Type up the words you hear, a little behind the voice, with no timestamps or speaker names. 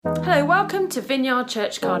Hello, welcome to Vineyard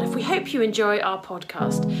Church Cardiff. We hope you enjoy our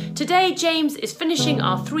podcast. Today, James is finishing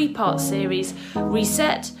our three-part series,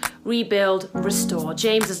 Reset, Rebuild, Restore.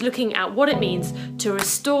 James is looking at what it means to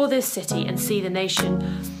restore this city and see the nation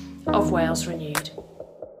of Wales renewed.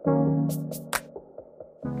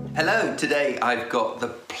 Hello, today I've got the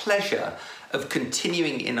pleasure of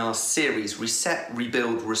continuing in our series, Reset,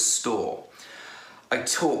 Rebuild, Restore. I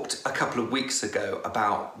talked a couple of weeks ago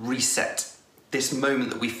about reset. This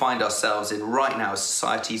moment that we find ourselves in right now as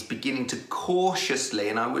society is beginning to cautiously,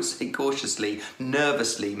 and I would say cautiously,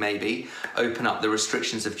 nervously maybe, open up. The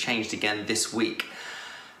restrictions have changed again this week.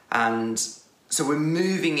 And so we're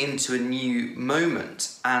moving into a new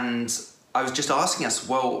moment. And I was just asking us,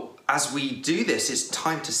 well, as we do this, it's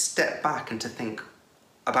time to step back and to think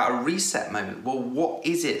about a reset moment. Well, what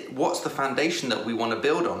is it? What's the foundation that we want to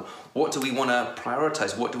build on? What do we want to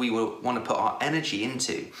prioritize? What do we want to put our energy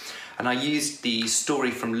into? And I used the story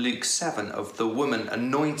from Luke 7 of the woman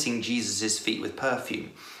anointing Jesus' feet with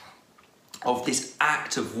perfume, of this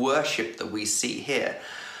act of worship that we see here.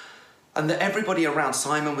 And that everybody around,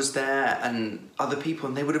 Simon was there and other people,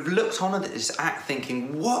 and they would have looked on at this act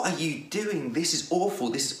thinking, what are you doing? This is awful,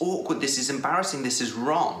 this is awkward, this is embarrassing, this is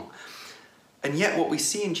wrong. And yet what we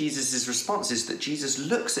see in Jesus' response is that Jesus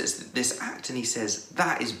looks at this act and he says,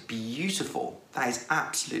 that is beautiful, that is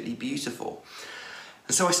absolutely beautiful.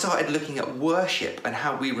 And so I started looking at worship and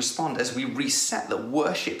how we respond as we reset that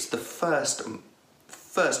worship's the first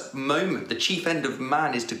moment. The chief end of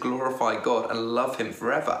man is to glorify God and love him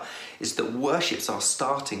forever, is that worship's our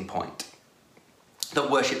starting point.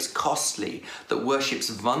 That worship's costly, that worship's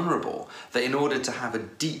vulnerable, that in order to have a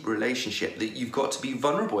deep relationship, that you've got to be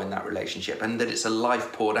vulnerable in that relationship and that it's a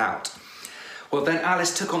life poured out. Well, then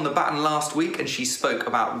Alice took on the baton last week and she spoke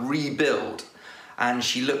about rebuild. And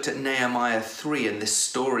she looked at Nehemiah 3 and this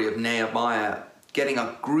story of Nehemiah getting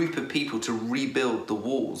a group of people to rebuild the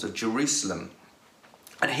walls of Jerusalem.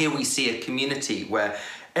 And here we see a community where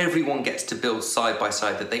everyone gets to build side by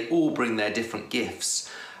side, that they all bring their different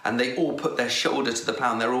gifts and they all put their shoulder to the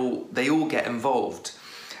plow and they all get involved.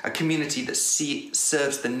 A community that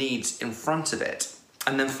serves the needs in front of it.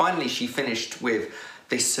 And then finally she finished with,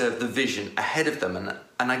 they serve the vision ahead of them.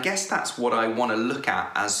 And I guess that's what I want to look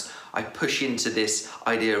at as I push into this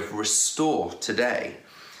idea of restore today.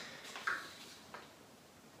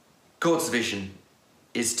 God's vision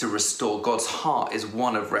is to restore. God's heart is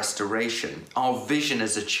one of restoration. Our vision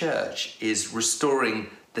as a church is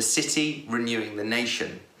restoring the city, renewing the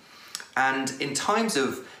nation. And in times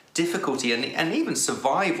of difficulty and even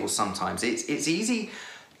survival sometimes, it's easy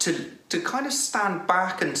to kind of stand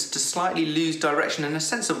back and to slightly lose direction in a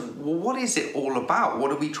sense of, well, what is it all about? What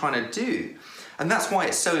are we trying to do? And that's why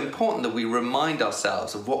it's so important that we remind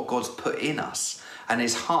ourselves of what God's put in us and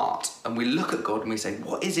his heart. And we look at God and we say,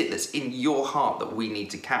 what is it that's in your heart that we need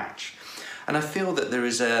to catch? And I feel that there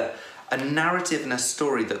is a narrative and a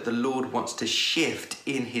story that the Lord wants to shift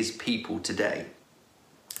in his people today.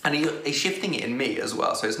 And he's shifting it in me as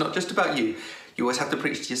well. So it's not just about you. You always have to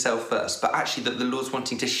preach to yourself first, but actually that the Lord's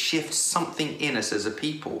wanting to shift something in us as a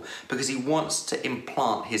people because he wants to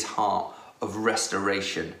implant his heart of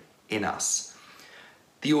restoration in us.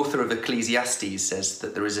 The author of Ecclesiastes says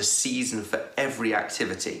that there is a season for every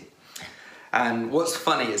activity. And what's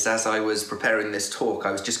funny is as I was preparing this talk,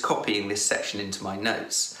 I was just copying this section into my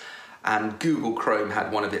notes, and Google Chrome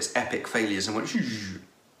had one of its epic failures and went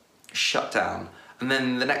shut down. And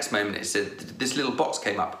then the next moment it said, this little box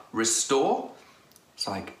came up, restore. It's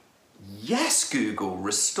like, yes, Google,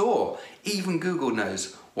 restore. Even Google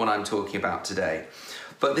knows what I'm talking about today.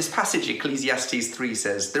 But this passage, Ecclesiastes 3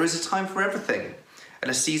 says, there is a time for everything and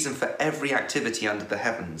a season for every activity under the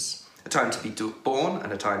heavens. A time to be born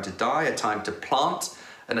and a time to die, a time to plant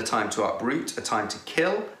and a time to uproot, a time to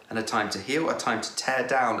kill and a time to heal, a time to tear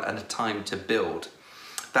down and a time to build.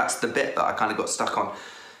 That's the bit that I kind of got stuck on.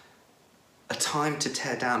 A time to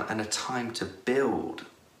tear down and a time to build.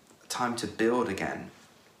 A time to build again.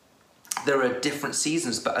 There are different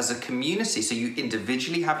seasons, but as a community, so you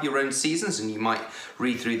individually have your own seasons, and you might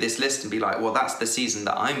read through this list and be like, well, that's the season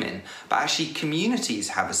that I'm in. But actually, communities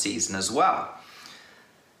have a season as well.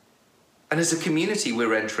 And as a community,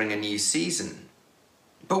 we're entering a new season.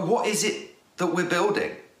 But what is it that we're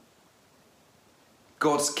building?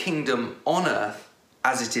 God's kingdom on earth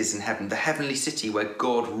as it is in heaven, the heavenly city where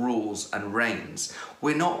God rules and reigns.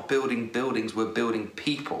 We're not building buildings, we're building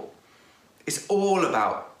people. It's all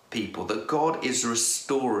about people, that God is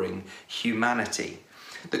restoring humanity,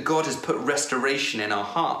 that God has put restoration in our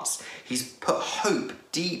hearts. He's put hope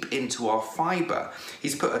deep into our fibre.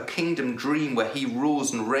 He's put a kingdom dream where he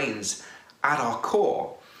rules and reigns at our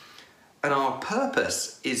core. And our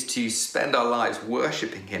purpose is to spend our lives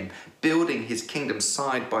worshipping him, building his kingdom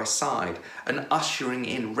side by side, and ushering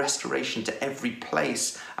in restoration to every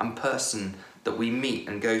place and person that we meet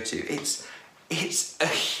and go to. It's a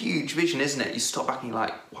huge vision, isn't it? You stop back and you're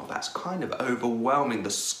like, well, that's kind of overwhelming,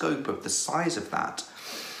 the scope of the size of that.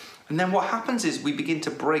 And then what happens is we begin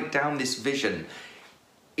to break down this vision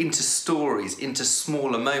into stories, into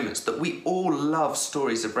smaller moments that we all love.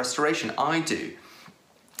 Stories of restoration. I do.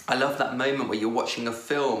 I love that moment where you're watching a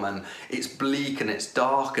film and it's bleak and it's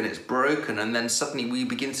dark and it's broken, and then suddenly we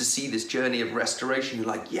begin to see this journey of restoration. You're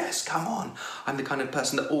like, yes, come on. I'm the kind of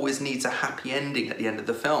person that always needs a happy ending at the end of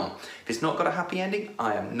the film. If it's not got a happy ending,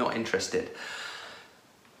 I am not interested.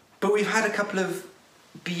 But we've had a couple of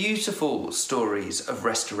beautiful stories of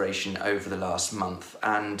restoration over the last month,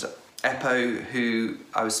 and Eppo, who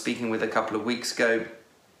I was speaking with a couple of weeks ago,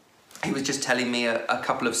 he was just telling me a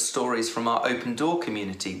couple of stories from our Open Door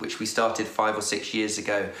community, which we started 5 or 6 years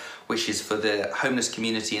ago, which is for the homeless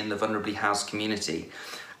community and the vulnerably housed community.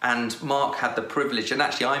 And Mark had the privilege, and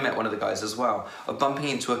actually I met one of the guys as well, of bumping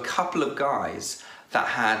into a couple of guys that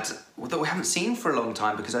we haven't seen for a long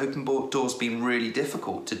time because Open Door's been really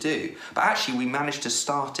difficult to do. But actually we managed to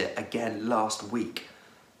start it again last week.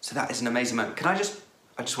 So that is an amazing moment.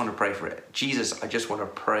 I just want to pray for it. Jesus, I just want to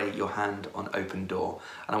pray your hand on Open Door.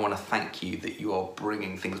 And I want to thank you that you are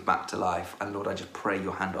bringing things back to life. And Lord, I just pray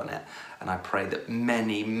your hand on it. And I pray that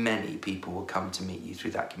many, many people will come to meet you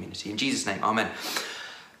through that community. In Jesus' name, amen.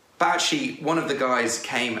 But actually, one of the guys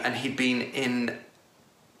came, and he'd been in,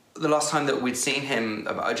 the last time that we'd seen him,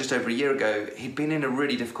 just over a year ago, he'd been in a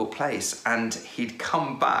really difficult place. And he'd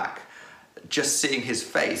come back just seeing his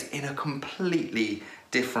face in a completely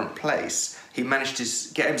different place. He managed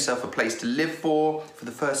to get himself a place to live for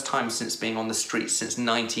the first time since being on the streets since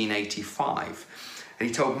 1985. And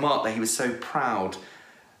he told Mark that he was so proud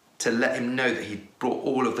to let him know that he'd brought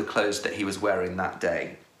all of the clothes that he was wearing that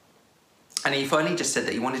day. And he finally just said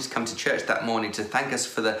that he wanted to come to church that morning to thank us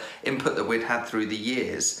for the input that we'd had through the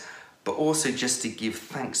years, but also just to give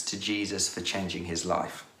thanks to Jesus for changing his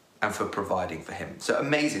life and for providing for him. So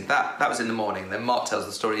amazing. That was in the morning. Then Mark tells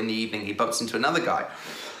the story in the evening. He bumps into another guy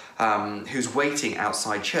who's waiting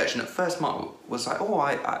outside church. And at first Mark was like, oh,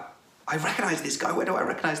 I recognise this guy. Where do I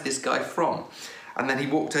recognise this guy from? And then he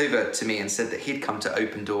walked over to me and said that he'd come to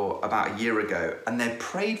Open Door about a year ago and they'd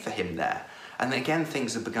prayed for him there. And again,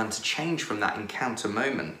 things had begun to change from that encounter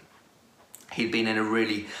moment. He'd been in a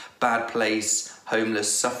really bad place,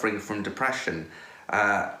 homeless, suffering from depression.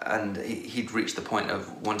 And he'd reached the point of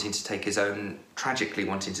tragically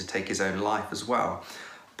wanting to take his own life as well.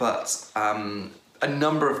 But a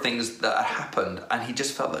number of things that had happened, and he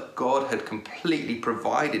just felt that God had completely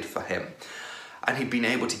provided for him. And he'd been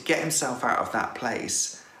able to get himself out of that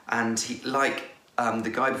place. And he, like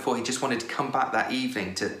the guy before, he just wanted to come back that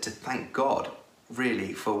evening to thank God,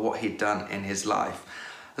 really, for what he'd done in his life.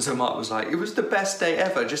 And so Mark was like, it was the best day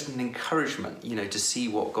ever, just an encouragement, to see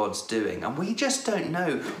what God's doing. And we just don't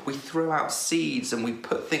know. We throw out seeds and we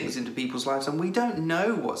put things into people's lives and we don't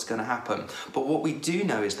know what's going to happen. But what we do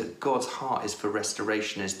know is that God's heart is for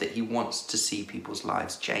restoration, is that he wants to see people's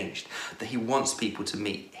lives changed, that he wants people to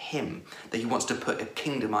meet him, that he wants to put a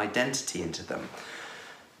kingdom identity into them.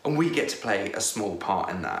 And we get to play a small part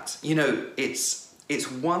in that. It's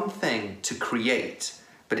one thing to create,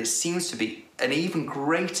 but it seems to be an even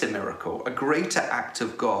greater miracle, a greater act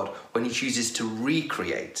of God when he chooses to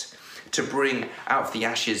recreate, to bring out of the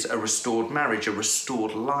ashes a restored marriage, a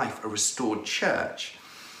restored life, a restored church.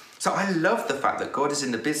 So I love the fact that God is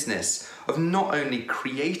in the business of not only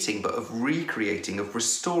creating, but of recreating, of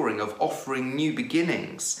restoring, of offering new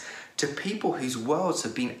beginnings to people whose worlds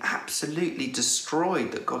have been absolutely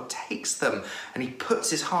destroyed, that God takes them and he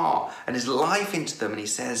puts his heart and his life into them and he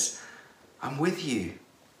says, I'm with you.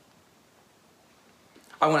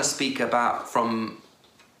 I want to speak about from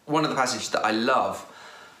one of the passages that I love.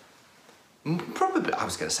 Probably, I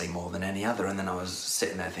was going to say more than any other, and then I was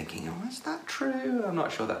sitting there thinking, oh, is that true? I'm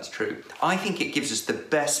not sure that's true. I think it gives us the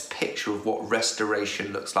best picture of what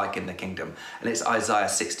restoration looks like in the kingdom, and it's Isaiah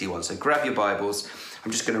 61. So grab your Bibles.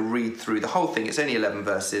 I'm just going to read through the whole thing. It's only 11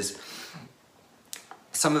 verses.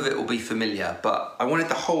 Some of it will be familiar, but I wanted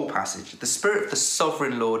the whole passage. The Spirit of the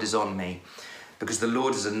Sovereign Lord is on me, because the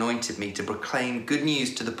Lord has anointed me to proclaim good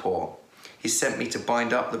news to the poor. He sent me to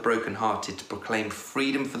bind up the brokenhearted, to proclaim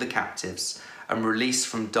freedom for the captives and release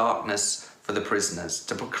from darkness for the prisoners,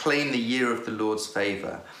 to proclaim the year of the Lord's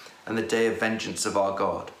favour and the day of vengeance of our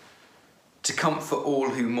God, to comfort all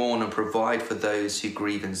who mourn and provide for those who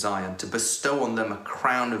grieve in Zion, to bestow on them a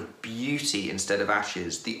crown of beauty instead of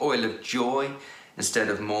ashes, the oil of joy instead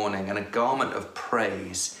of mourning, and a garment of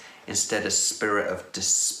praise instead a spirit of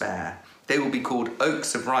despair. They will be called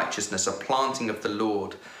oaks of righteousness, a planting of the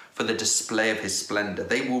Lord for the display of his splendor.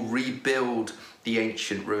 They will rebuild the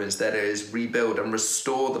ancient ruins, that is, rebuild and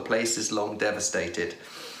restore the places long devastated.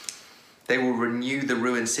 They will renew the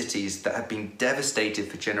ruined cities that have been devastated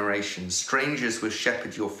for generations. Strangers will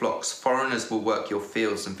shepherd your flocks. Foreigners will work your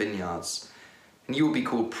fields and vineyards. And you will be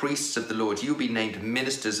called priests of the Lord. You will be named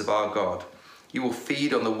ministers of our God. You will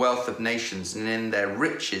feed on the wealth of nations, and in their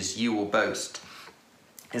riches you will boast.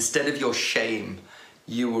 Instead of your shame,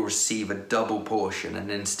 you will receive a double portion, and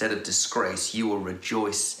instead of disgrace, you will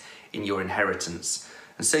rejoice in your inheritance.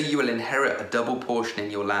 And so you will inherit a double portion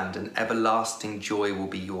in your land, and everlasting joy will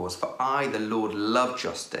be yours. For I, the Lord, love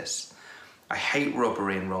justice. I hate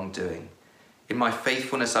robbery and wrongdoing. In my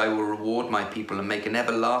faithfulness I will reward my people and make an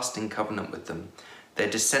everlasting covenant with them. Their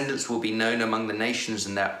descendants will be known among the nations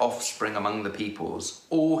and their offspring among the peoples.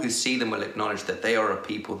 All who see them will acknowledge that they are a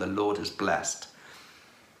people the Lord has blessed.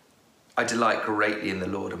 I delight greatly in the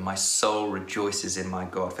Lord, and my soul rejoices in my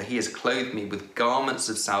God, for he has clothed me with garments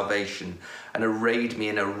of salvation and arrayed me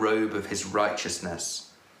in a robe of his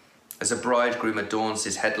righteousness. As a bridegroom adorns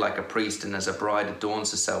his head like a priest, and as a bride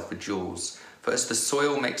adorns herself with jewels. For as the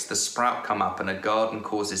soil makes the sprout come up and a garden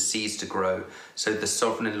causes seeds to grow, so the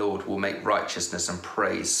sovereign Lord will make righteousness and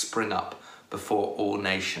praise spring up before all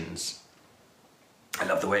nations. I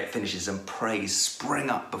love the way it finishes, and praise spring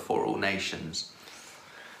up before all nations.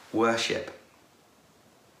 Worship.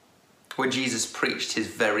 When Jesus preached his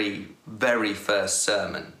very, very first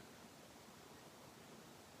sermon,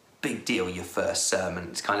 big deal, your first sermon.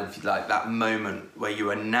 It's kind of like that moment where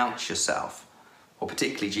you announce yourself. Or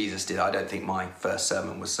particularly Jesus did. I don't think my first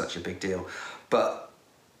sermon was such a big deal. But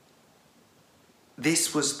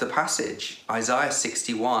this was the passage, Isaiah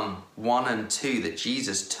 61, 1 and 2, that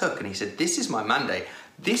Jesus took. And he said, this is my mandate.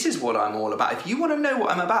 This is what I'm all about. If you want to know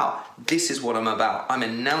what I'm about, this is what I'm about. I'm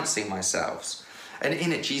announcing myself. And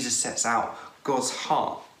in it, Jesus sets out God's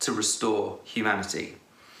heart to restore humanity.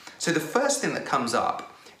 So the first thing that comes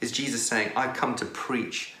up is Jesus saying, I've come to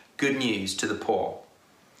preach good news to the poor.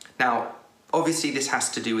 Now, obviously, this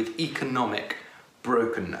has to do with economic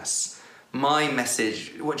brokenness. My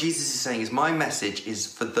message, what Jesus is saying is, my message is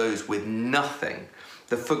for those with nothing,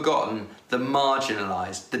 the forgotten, the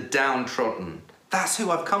marginalised, the downtrodden. That's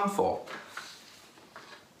who I've come for.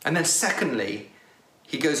 And then secondly,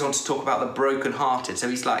 he goes on to talk about the brokenhearted. So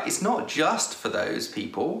he's like, it's not just for those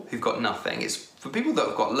people who've got nothing. It's for people that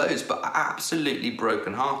have got loads, but are absolutely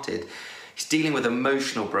brokenhearted. He's dealing with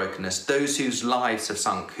emotional brokenness, those whose lives have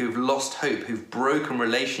sunk, who've lost hope, who've broken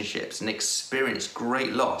relationships and experienced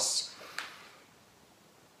great loss.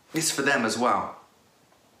 It's for them as well.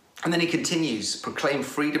 And then he continues, proclaim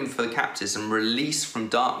freedom for the captives and release from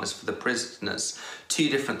darkness for the prisoners. Two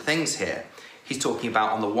different things here. He's talking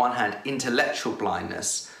about, on the one hand, intellectual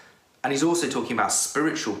blindness, and he's also talking about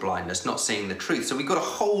spiritual blindness, not seeing the truth. So we've got a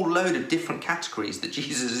whole load of different categories that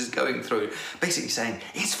Jesus is going through, basically saying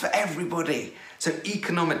it's for everybody. So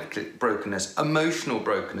economic brokenness, emotional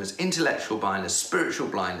brokenness, intellectual blindness, spiritual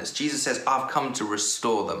blindness. Jesus says, I've come to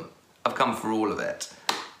restore them. I've come for all of it.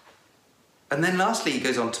 And then lastly, he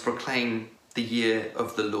goes on to proclaim the year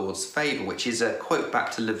of the Lord's favour, which is a quote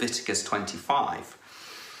back to Leviticus 25.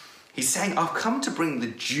 He's saying, I've come to bring the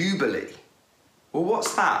Jubilee. Well,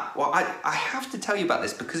 what's that? Well, I have to tell you about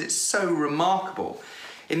this because it's so remarkable.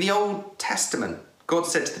 In the Old Testament, God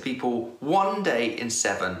said to the people, 1 day in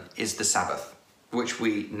 7 is the Sabbath, which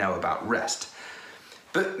we know about, rest.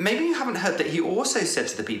 But maybe you haven't heard that he also said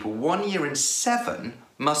to the people, 1 year in 7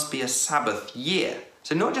 must be a Sabbath year.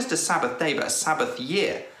 So not just a Sabbath day, but a Sabbath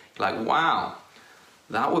year. You're like, wow,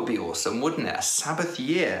 that would be awesome, wouldn't it? A Sabbath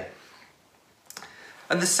year.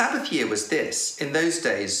 And the Sabbath year was this. In those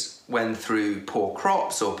days, when through poor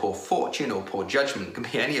crops or poor fortune or poor judgment, it can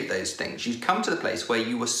be any of those things, you'd come to the place where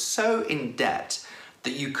you were so in debt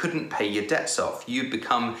that you couldn't pay your debts off. You'd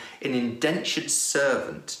become an indentured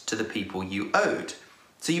servant to the people you owed.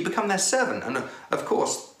 So you become their servant. And of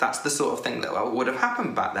course, that's the sort of thing that would have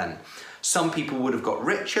happened back then. Some people would have got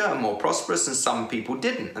richer and more prosperous, and some people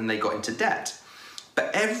didn't, and they got into debt.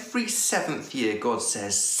 But every 7th year, God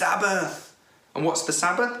says, Sabbath. And what's the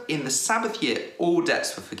Sabbath? In the Sabbath year, all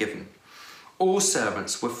debts were forgiven. All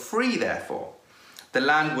servants were free, therefore. The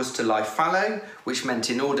land was to lie fallow, which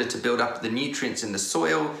meant in order to build up the nutrients in the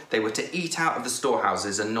soil, they were to eat out of the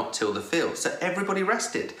storehouses and not till the field. So everybody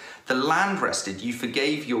rested. The land rested. You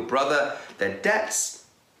forgave your brother their debts,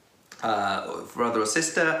 brother or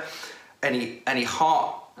sister, any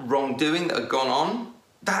heart wrongdoing that had gone on.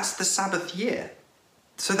 That's the Sabbath year.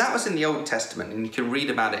 So that was in the Old Testament, and you can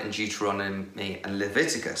read about it in Deuteronomy and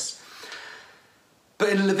Leviticus. But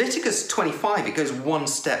in Leviticus 25, it goes one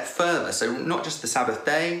step further. So not just the Sabbath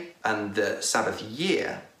day and the Sabbath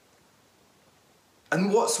year.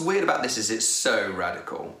 And what's weird about this is it's so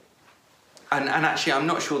radical. And actually, I'm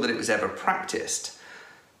not sure that it was ever practiced.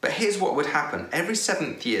 But here's what would happen. Every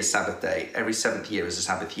seventh year Sabbath day, every seventh year is a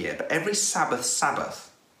Sabbath year. But every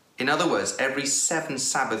Sabbath, in other words, every 7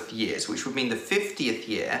 Sabbath years, which would mean the 50th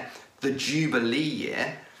year, the Jubilee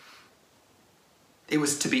year, it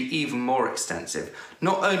was to be even more extensive.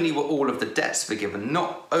 Not only were all of the debts forgiven,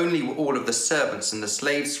 not only were all of the servants and the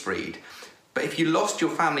slaves freed, but if you lost your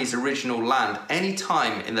family's original land any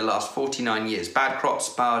time in the last 49 years, bad crops,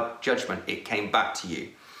 bad judgment, it came back to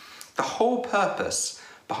you. The whole purpose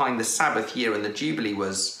behind the Sabbath year and the Jubilee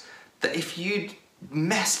was that if you'd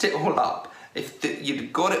messed it all up, if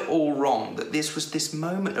you'd got it all wrong, that this was this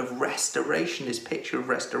moment of restoration, this picture of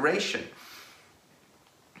restoration.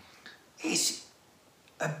 It's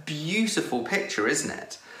a beautiful picture, isn't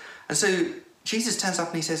it? And so Jesus turns up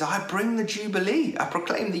and he says, I bring the Jubilee. I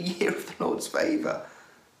proclaim the year of the Lord's favour.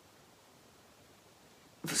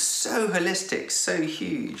 So holistic, so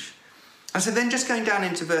huge. And so then just going down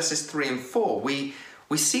into verses 3 and 4, we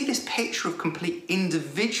see this picture of complete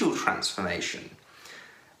individual transformation.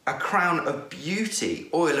 A crown of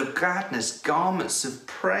beauty, oil of gladness, garments of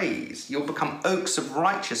praise. You'll become oaks of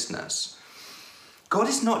righteousness. God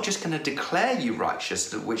is not just going to declare you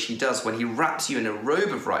righteous, which he does when he wraps you in a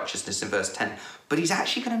robe of righteousness in verse 10, but he's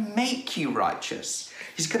actually going to make you righteous.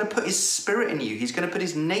 He's going to put his spirit in you. He's going to put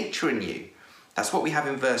his nature in you. That's what we have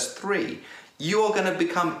in verse 3. You are going to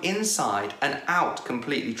become inside and out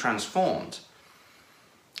completely transformed.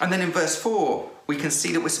 And then in verse 4, we can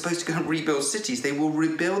see that we're supposed to go and rebuild cities. They will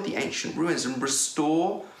rebuild the ancient ruins and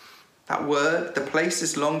restore, that word, the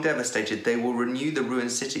places long devastated. They will renew the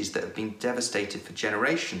ruined cities that have been devastated for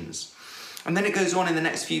generations. And then it goes on in the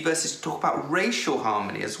next few verses to talk about racial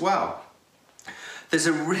harmony as well. There's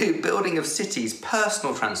a rebuilding of cities,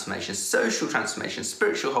 personal transformation, social transformation,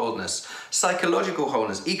 spiritual wholeness, psychological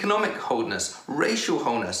wholeness, economic wholeness, racial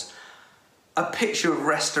wholeness. A picture of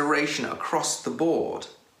restoration across the board.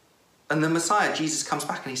 And the Messiah, Jesus, comes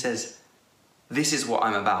back and he says, this is what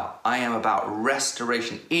I'm about. I am about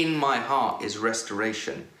restoration. In my heart is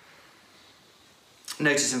restoration.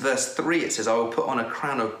 Notice in verse 3 it says, I will put on a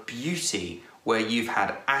crown of beauty where you've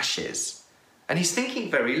had ashes. And he's thinking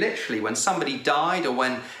very literally, when somebody died or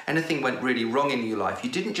when anything went really wrong in your life, you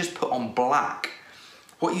didn't just put on black.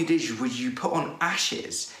 What you did was you put on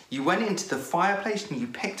ashes. You went into the fireplace and you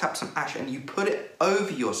picked up some ash and you put it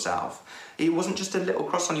over yourself. It wasn't just a little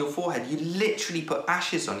cross on your forehead. You literally put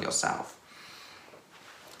ashes on yourself.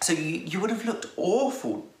 So you would have looked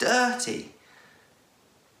awful, dirty.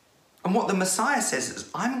 And what the Messiah says is,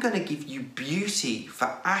 I'm going to give you beauty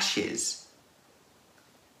for ashes.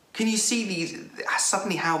 Can you see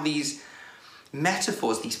suddenly how these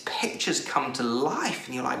metaphors, these pictures come to life?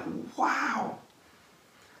 And you're like, wow.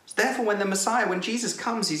 Therefore, when Jesus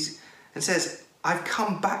comes and says, I've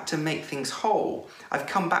come back to make things whole. I've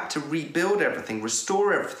come back to rebuild everything,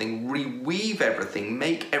 restore everything, reweave everything,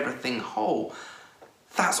 make everything whole.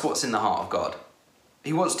 That's what's in the heart of God.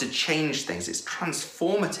 He wants to change things. It's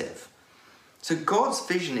transformative. So God's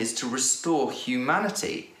vision is to restore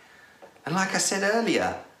humanity. And like I said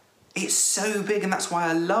earlier, it's so big, and that's why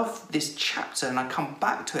I love this chapter, and I come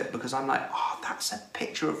back to it because I'm like, oh, that's a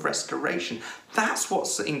picture of restoration. That's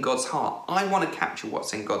what's in God's heart. I want to capture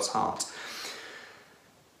what's in God's heart.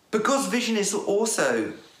 But God's vision is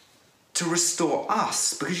also to restore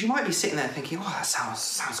us, because you might be sitting there thinking, oh, that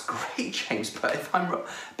sounds great, James, but if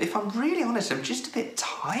I'm really honest, I'm just a bit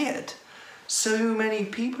tired. So many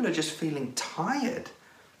people are just feeling tired.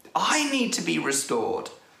 I need to be restored.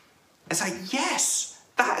 It's like, yes.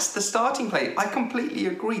 That's the starting place. I completely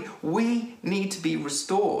agree. We need to be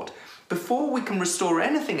restored. Before we can restore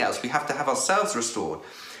anything else, we have to have ourselves restored.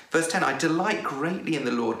 Verse 10, I delight greatly in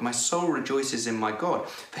the Lord. My soul rejoices in my God.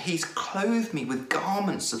 For he's clothed me with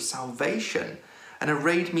garments of salvation and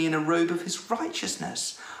arrayed me in a robe of his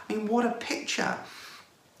righteousness. I mean, what a picture.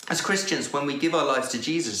 As Christians, when we give our lives to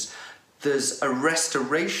Jesus, there's a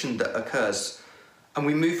restoration that occurs. And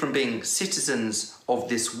we move from being citizens of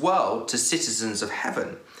this world to citizens of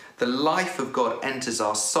heaven. The life of God enters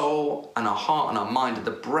our soul and our heart and our mind, and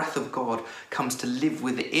the breath of God comes to live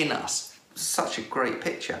within us. Such a great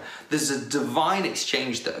picture. There's a divine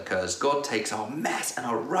exchange that occurs. God takes our mess and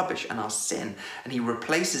our rubbish and our sin, and he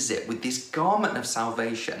replaces it with this garment of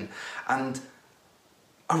salvation and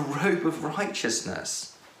a robe of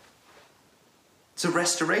righteousness. It's a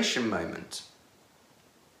restoration moment.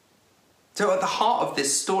 So at the heart of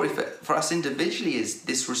this story for us individually is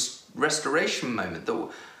this restoration moment.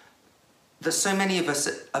 that so many of us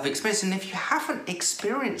have experienced. And if you haven't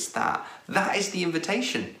experienced that, that is the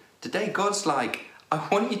invitation. Today, God's like, I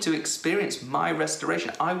want you to experience my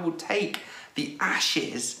restoration. I will take the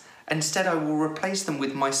ashes, instead I will replace them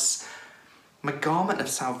with my garment of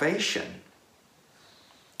salvation.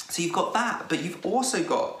 So you've got that, but you've also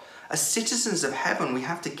got, as citizens of heaven, we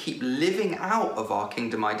have to keep living out of our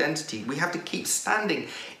kingdom identity. We have to keep standing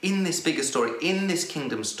in this bigger story, in this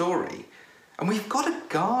kingdom story. And we've got to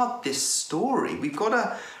guard this story. We've got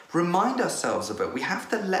to remind ourselves of it. We have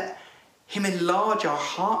to let him enlarge our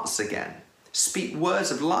hearts again. Speak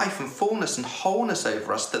words of life and fullness and wholeness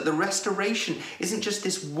over us, that the restoration isn't just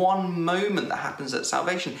this one moment that happens at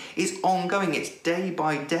salvation. It's ongoing. It's day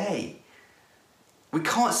by day. We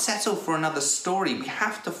can't settle for another story. We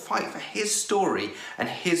have to fight for his story and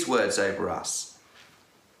his words over us.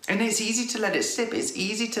 And it's easy to let it slip. It's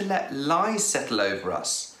easy to let lies settle over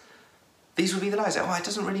us. These will be the lies. Oh, it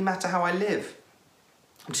doesn't really matter how I live.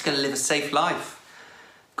 I'm just going to live a safe life.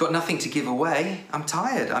 Got nothing to give away. I'm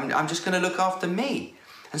tired. I'm just going to look after me.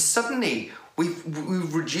 And suddenly we've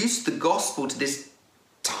reduced the gospel to this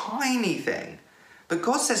tiny thing. But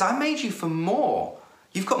God says, I made you for more.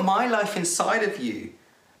 You've got my life inside of you.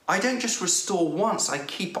 I don't just restore once, I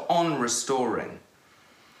keep on restoring.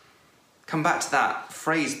 Come back to that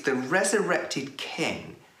phrase, the resurrected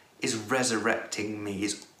king is resurrecting me,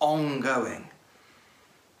 is ongoing.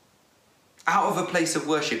 Out of a place of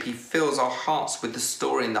worship, he fills our hearts with the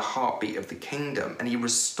story and the heartbeat of the kingdom, and he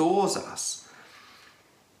restores us.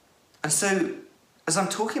 And so, as I'm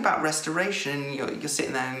talking about restoration, and you're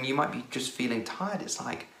sitting there and you might be just feeling tired, it's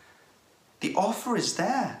like, the offer is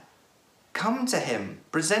there. Come to him,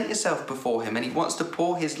 present yourself before him, and he wants to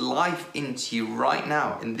pour his life into you right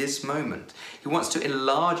now, in this moment. He wants to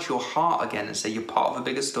enlarge your heart again and say, you're part of a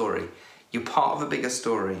bigger story. You're part of a bigger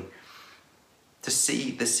story. To see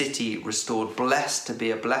the city restored, blessed to be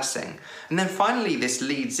a blessing. And then finally this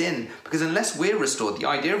leads in, because unless we're restored, the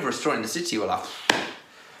idea of restoring the city, well,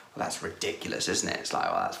 that's ridiculous, isn't it? It's like,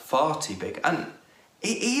 well, that's far too big. And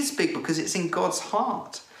it is big because it's in God's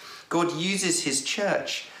heart. God uses his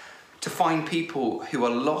church to find people who are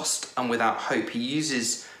lost and without hope. He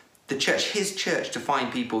uses the church, his church, to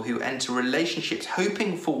find people who enter relationships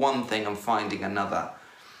hoping for one thing and finding another.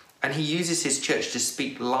 And he uses his church to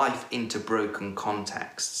speak life into broken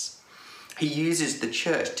contexts. He uses the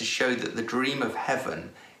church to show that the dream of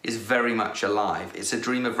heaven is very much alive. It's a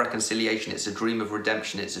dream of reconciliation. It's a dream of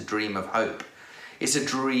redemption. It's a dream of hope. It's a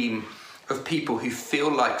dream of people who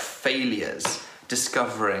feel like failures,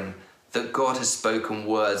 discovering that God has spoken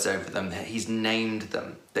words over them, that he's named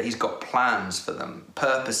them, that he's got plans for them,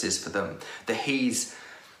 purposes for them, that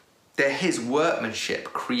they're his workmanship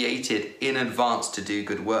created in advance to do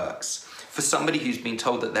good works. For somebody who's been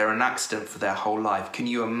told that they're an accident for their whole life, can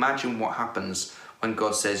you imagine what happens when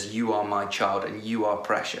God says, you are my child and you are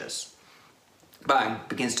precious? Bang,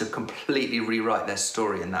 begins to completely rewrite their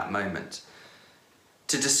story in that moment.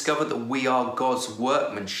 To discover that we are God's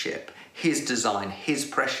workmanship, his design, his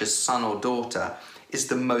precious son or daughter, is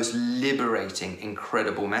the most liberating,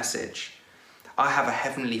 incredible message. I have a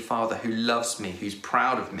heavenly Father who loves me, who's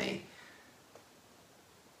proud of me.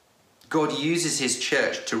 God uses his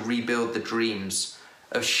church to rebuild the dreams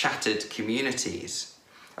of shattered communities.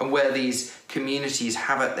 And where these communities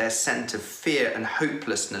have at their centre fear and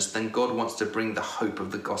hopelessness, then God wants to bring the hope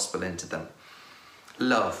of the gospel into them.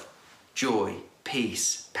 Love, joy,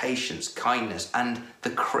 peace, patience, kindness, and the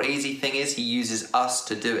crazy thing is he uses us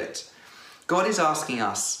to do it. God is asking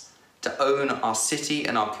us to own our city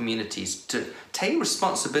and our communities, to take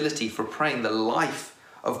responsibility for praying the life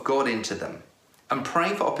of God into them and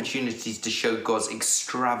praying for opportunities to show God's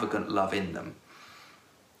extravagant love in them.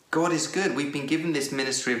 God is good. We've been given this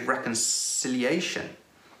ministry of reconciliation.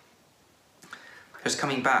 Just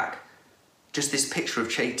coming back, just this picture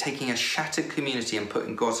of taking a shattered community and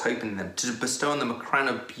putting God's hope in them, to bestow on them a crown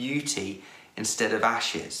of beauty instead of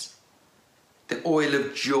ashes, the oil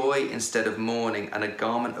of joy instead of mourning, and a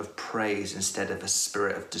garment of praise instead of a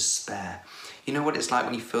spirit of despair. You know what it's like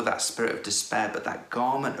when you feel that spirit of despair, but that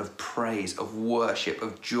garment of praise, of worship,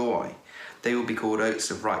 of joy. They will be called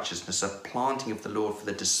oaks of righteousness, a planting of the Lord for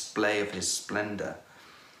the display of his splendour.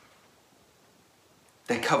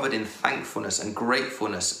 They're covered in thankfulness and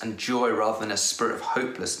gratefulness and joy rather than a spirit of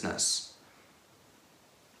hopelessness.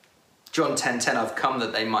 John 10:10, I've come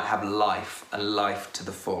that they might have life and life to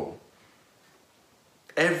the full.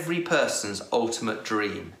 Every person's ultimate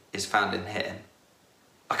dream is found in him.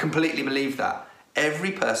 I completely believe that.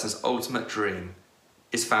 Every person's ultimate dream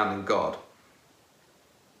is found in God.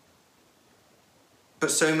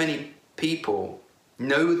 But so many people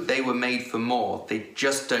know they were made for more. They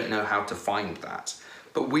just don't know how to find that.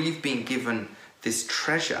 But we've been given this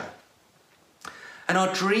treasure. And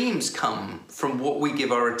our dreams come from what we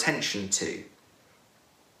give our attention to.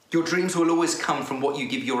 Your dreams will always come from what you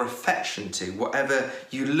give your affection to. Whatever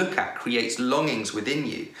you look at creates longings within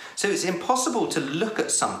you. So it's impossible to look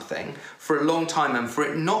at something for a long time and for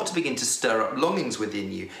it not to begin to stir up longings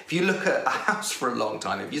within you. If you look at a house for a long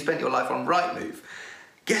time, if you spend your life on Rightmove,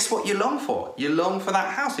 guess what you long for? You long for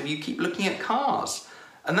that house. If you keep looking at cars,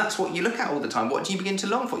 and that's what you look at all the time, what do you begin to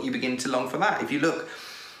long for? You begin to long for that. If you look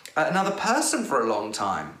at another person for a long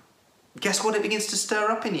time, guess what it begins to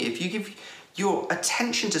stir up in you? If you give your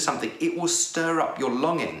attention to something, it will stir up your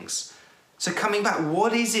longings. So coming back,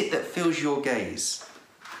 what is it that fills your gaze?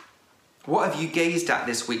 What have you gazed at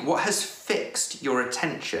this week? What has fixed your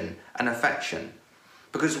attention and affection?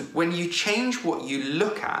 Because when you change what you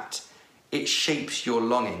look at, it shapes your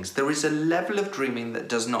longings. There is a level of dreaming that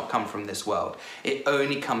does not come from this world. It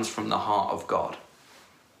only comes from the heart of God.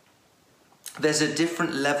 There's a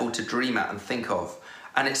different level to dream at and think of,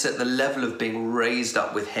 and it's at the level of being raised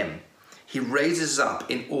up with Him. He raises us up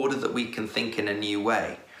in order that we can think in a new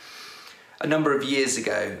way. A number of years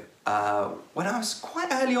ago, when I was quite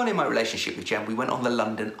early on in my relationship with Jen, we went on the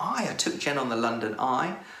London Eye. I took Jen on the London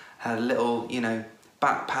Eye, had a little,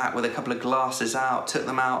 backpack with a couple of glasses out, took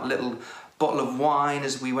them out, little bottle of wine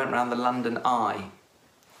as we went around the London Eye.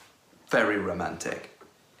 Very romantic.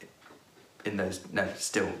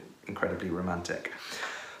 Still incredibly romantic.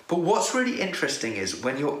 But what's really interesting is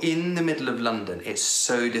when you're in the middle of London, it's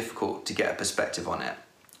so difficult to get a perspective on it.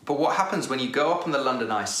 But what happens when you go up on the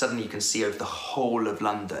London Eye, suddenly you can see over the whole of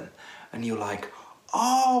London. And you're like,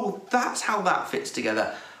 oh, that's how that fits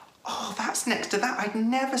together. Oh, that's next to that. I'd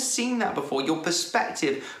never seen that before. Your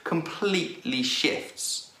perspective completely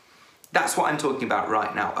shifts. That's what I'm talking about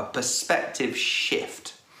right now, a perspective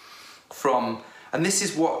shift from, and this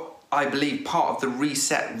is what I believe part of the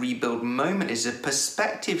reset, rebuild moment is a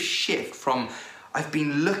perspective shift from I've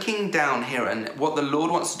been looking down here, and what the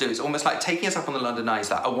Lord wants to do is almost like taking us up on the London Eye.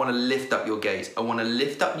 Is like, I want to lift up your gaze. I want to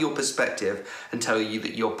lift up your perspective and tell you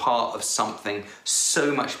that you're part of something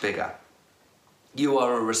so much bigger. You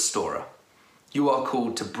are a restorer. You are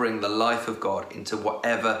called to bring the life of God into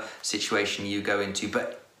whatever situation you go into.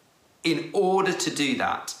 But in order to do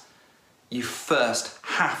that, you first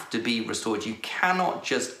have to be restored. You cannot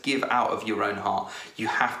just give out of your own heart. You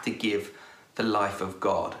have to give the life of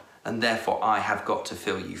God. And therefore, I have got to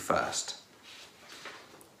fill you first.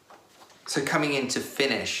 So coming in to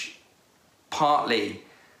finish, partly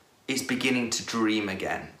is beginning to dream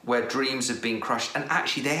again, where dreams have been crushed. And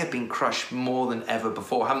actually, they have been crushed more than ever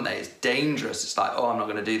before, haven't they? It's dangerous. It's like, oh, I'm not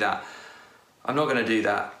going to do that. I'm not going to do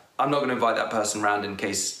that. I'm not going to invite that person round in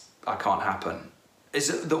case I can't happen.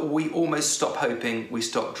 Is that we almost stop hoping, we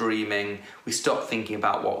stop dreaming, we stop thinking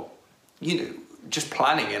about what, just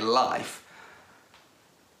planning in life.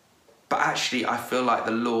 But actually, I feel like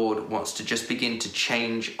the Lord wants to just begin to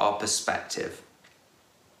change our perspective.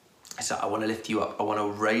 So I want to lift you up. I want to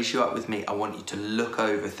raise you up with me. I want you to look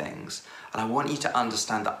over things. And I want you to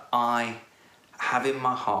understand that I have in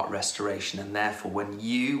my heart restoration. And therefore, when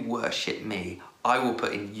you worship me, I will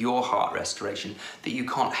put in your heart restoration, that you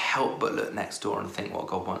can't help but look next door and think what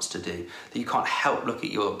God wants to do. That you can't help look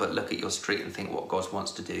at your street and think what God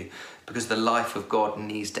wants to do. Because the life of God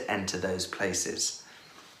needs to enter those places.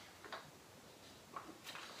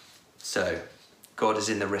 So, God is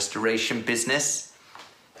in the restoration business.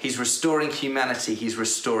 He's restoring humanity. He's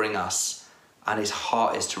restoring us. And his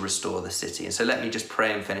heart is to restore the city. And so let me just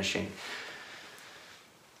pray in finishing.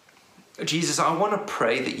 Jesus, I want to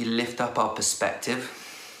pray that you lift up our perspective.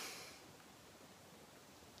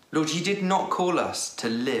 Lord, you did not call us to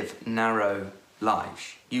live narrow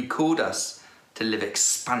lives. You called us to live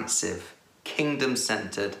expansive,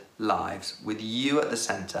 kingdom-centered lives with you at the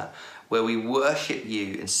center, where we worship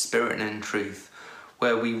you in spirit and in truth,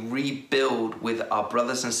 where we rebuild with our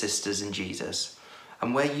brothers and sisters in Jesus,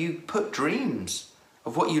 and where you put dreams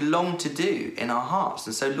of what you long to do in our hearts.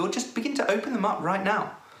 And so, Lord, just begin to open them up right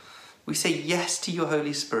now. We say yes to your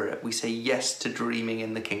Holy Spirit. We say yes to dreaming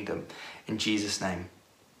in the kingdom. In Jesus' name,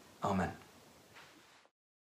 amen.